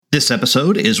This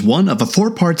episode is one of a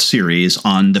four-part series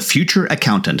on The Future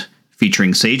Accountant,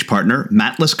 featuring Sage partner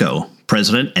Matt Lescault,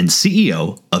 President and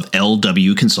CEO of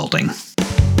LW Consulting.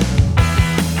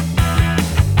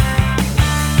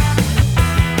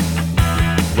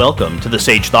 Welcome to the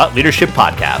Sage Thought Leadership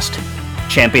Podcast,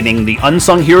 championing the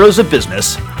unsung heroes of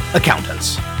business,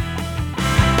 accountants.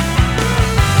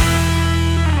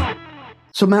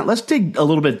 So, Matt, let's dig a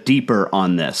little bit deeper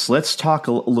on this. Let's talk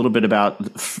a little bit about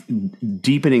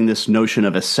deepening this notion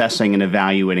of assessing and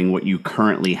evaluating what you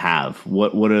currently have.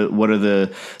 What are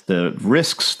the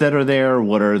risks that are there?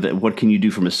 What can you do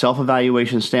from a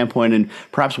self-evaluation standpoint, and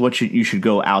perhaps what you should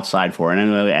go outside for? And I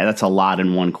know that's a lot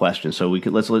in one question, so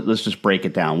let's just break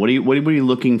it down. What are you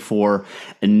looking for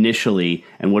initially,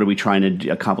 and what are we trying to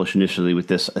accomplish initially with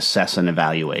this assess and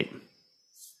evaluate?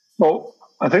 Well,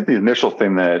 I think the initial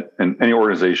thing that any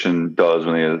organization does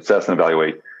when they assess and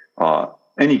evaluate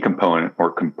any component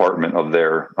or compartment of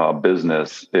their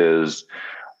business is,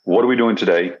 what are we doing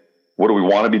today? What do we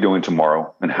want to be doing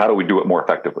tomorrow? And how do we do it more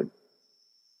effectively?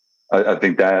 I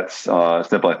think that's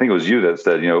simple. I think it was you that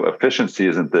said, efficiency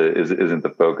isn't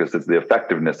the focus. It's the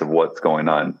effectiveness of what's going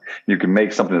on. You can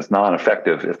make something that's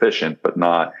non-effective efficient, but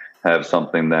not have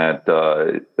something that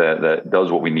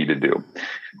does what we need to do.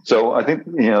 So I think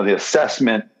the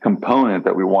assessment component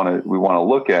that we want to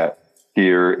look at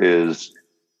here is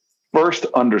first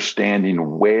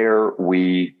understanding where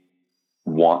we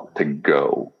want to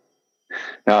go.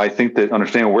 Now, I think that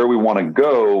understanding where we want to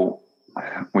go,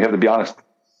 we have to be honest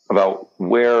about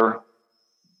where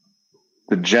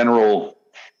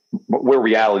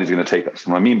reality is going to take us.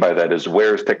 And what I mean by that is,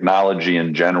 where is technology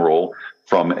in general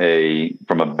from a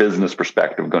business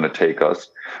perspective going to take us?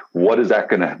 What is that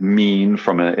going to mean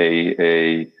from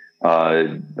a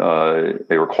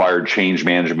required change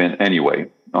management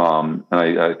anyway? And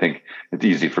I think it's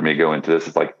easy for me to go into this.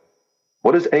 It's like,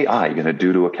 what is AI going to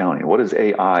do to accounting? What is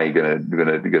AI going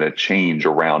to change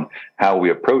around how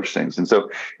we approach things? And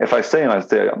so if I say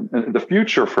the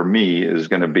future for me is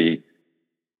going to be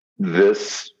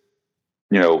this,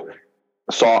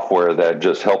 software that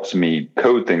just helps me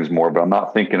code things more, but I'm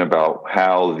not thinking about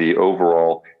how the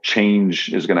overall change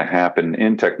is going to happen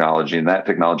in technology, and that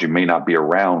technology may not be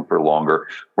around for longer.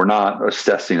 We're not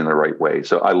assessing in the right way.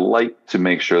 So I like to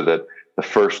make sure that the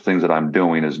first things that I'm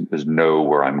doing is know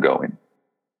where I'm going.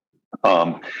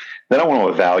 Then I want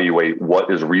to evaluate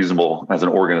what is reasonable as an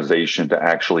organization to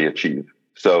actually achieve.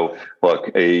 So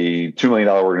look, a $2 million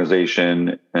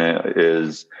organization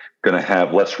is going to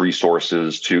have less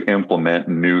resources to implement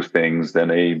new things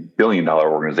than a $1 billion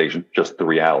organization, just the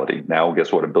reality. Now,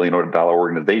 guess what? A $1 billion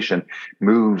organization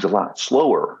moves a lot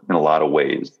slower in a lot of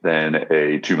ways than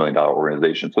a $2 million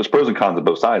organization. So there's pros and cons on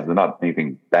both sides. There's not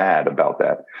anything bad about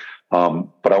that.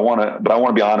 But I want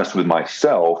to be honest with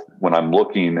myself when I'm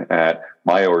looking at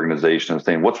my organization and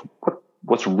saying,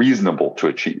 what's reasonable to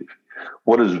achieve?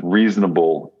 What is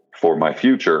reasonable for my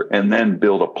future? And then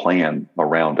build a plan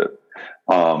around it.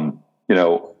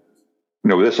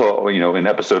 This all, in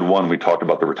episode 1, we talked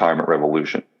about the retirement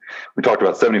revolution. We talked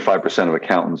about 75% of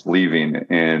accountants leaving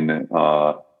in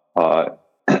the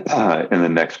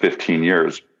next 15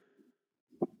 years.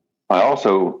 I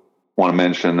also want to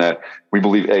mention that we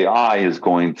believe AI is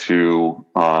going to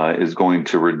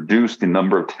reduce the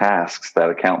number of tasks that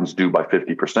accountants do by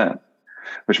 50%,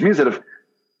 which means that if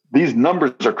these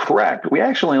numbers are correct, we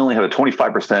actually only have a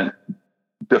 25%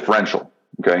 differential.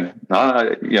 Okay.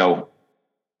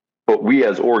 But we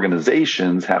as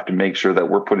organizations have to make sure that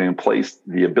we're putting in place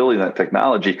the ability of that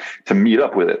technology to meet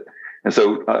up with it. And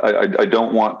so I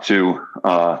don't want to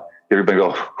everybody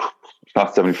go, it's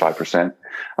not 75%.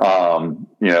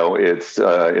 It's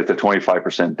a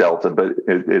 25% delta, but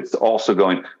it's also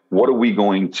going, what are we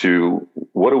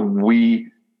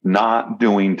not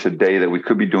doing today that we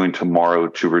could be doing tomorrow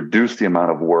to reduce the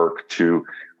amount of work, to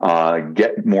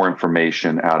get more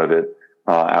information out of it,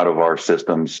 out of our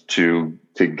systems to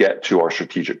get to our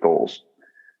strategic goals.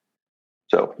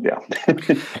 So, yeah.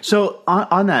 So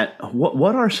on that,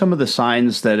 what are some of the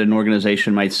signs that an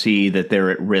organization might see that they're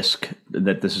at risk,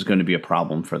 that this is going to be a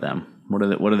problem for them?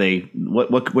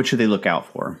 What should they look out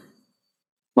for?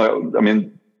 Well, I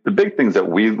mean, the big things that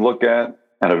we look at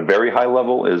a very high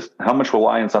level is, how much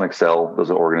reliance on Excel does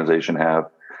the organization have?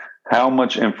 How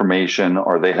much information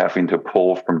are they having to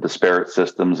pull from disparate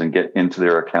systems and get into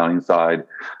their accounting side?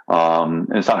 And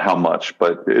it's not how much,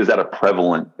 but is that a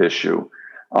prevalent issue?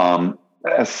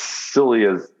 As silly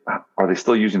as, are they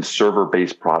still using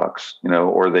server-based products?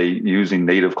 Or are they using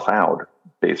native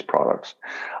cloud-based products?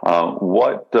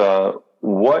 What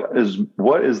is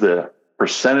the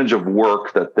percentage of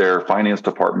work that their finance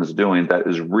department is doing that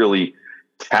is really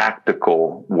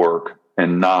tactical work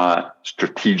and not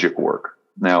strategic work.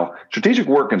 Now, strategic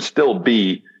work can still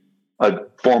be a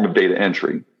form of data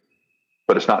entry,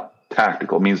 but it's not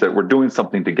tactical. It means that we're doing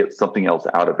something to get something else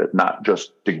out of it, not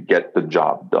just to get the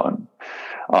job done.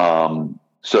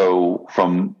 So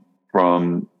from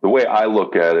the way I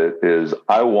look at it is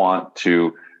I want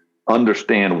to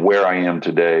understand where I am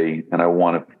today, and I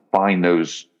want to find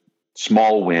those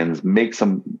small wins,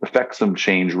 affect some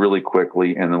change really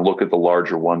quickly, and then look at the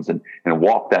larger ones and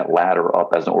walk that ladder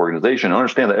up as an organization and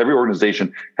understand that every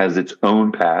organization has its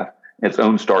own path, its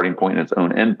own starting point, and its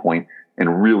own end point,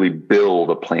 and really build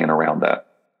a plan around that.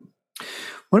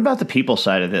 What about the people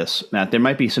side of this, Matt? There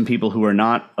might be some people who are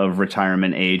not of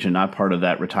retirement age and not part of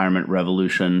that retirement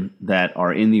revolution that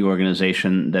are in the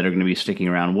organization that are going to be sticking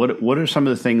around. What are some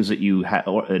of the things that you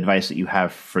or advice that you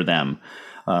have for them?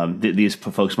 These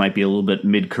folks might be a little bit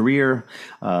mid-career.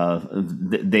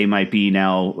 They might be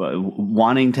now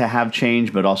wanting to have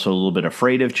change, but also a little bit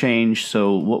afraid of change.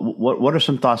 So what are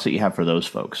some thoughts that you have for those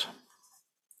folks?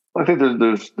 I think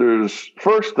there's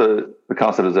first the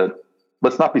concept is that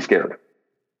let's not be scared.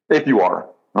 If you are,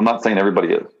 I'm not saying everybody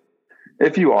is.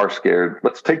 If you are scared,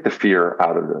 let's take the fear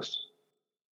out of this.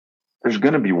 There's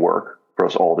going to be work for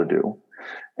us all to do,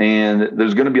 and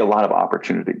there's going to be a lot of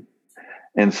opportunity.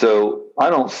 And so I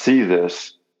don't see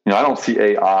this, I don't see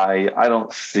AI. I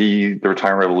don't see the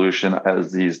retirement revolution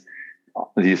as these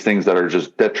things that are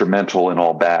just detrimental and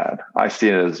all bad. I see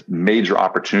it as major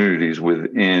opportunities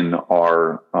within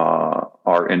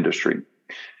our industry.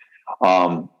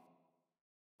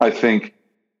 I think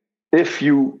if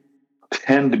you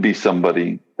tend to be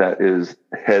somebody that is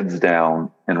heads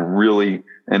down and really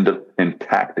in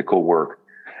tactical work,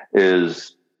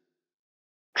 is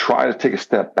try to take a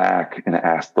step back and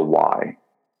ask the why.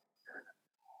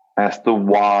 Ask the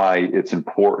why it's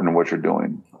important what you're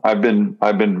doing. I've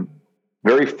been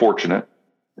very fortunate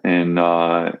in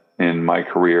my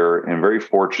career, and very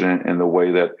fortunate in the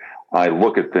way that I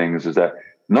look at things, is that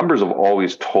numbers have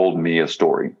always told me a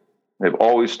story. They've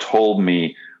always told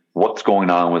me what's going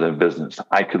on within business.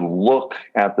 I could look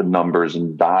at the numbers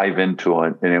and dive into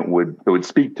it, and it would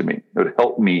speak to me. It would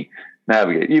help me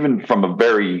navigate, even from a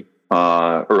very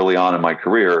early on in my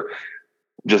career.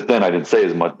 Just then, I didn't say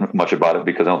as much about it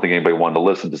because I don't think anybody wanted to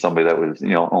listen to somebody that was,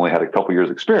 only had a couple years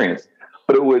experience.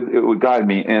 But it would guide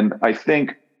me. And I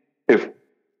think if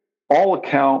all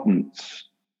accountants,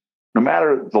 no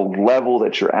matter the level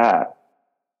that you're at,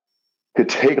 could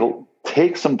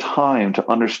take some time to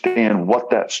understand what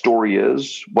that story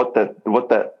is, what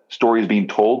that story is being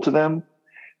told to them,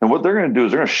 and what they're going to do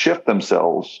is they're going to shift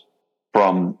themselves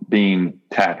from being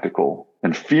tactical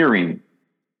and fearing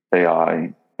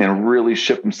AI, and really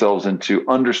shift themselves into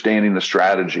understanding the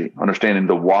strategy, understanding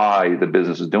the why the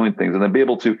business is doing things, and then be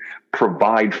able to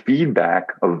provide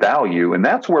feedback of value. And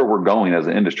that's where we're going as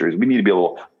an industry, is we need to be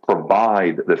able to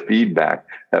provide the feedback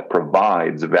that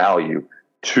provides value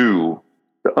to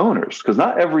the owners, because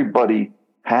not everybody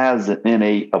has an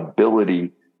innate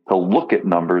ability to look at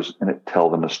numbers and tell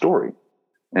them a story.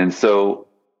 And so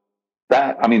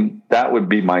that would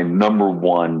be my number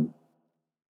one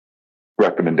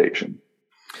recommendation.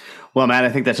 Well, Matt, I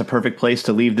think that's a perfect place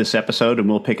to leave this episode, and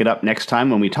we'll pick it up next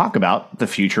time when we talk about the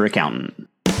future accountant.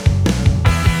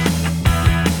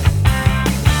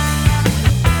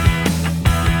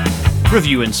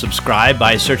 Review and subscribe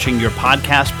by searching your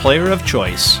podcast player of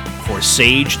choice for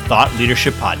Sage Thought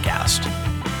Leadership Podcast.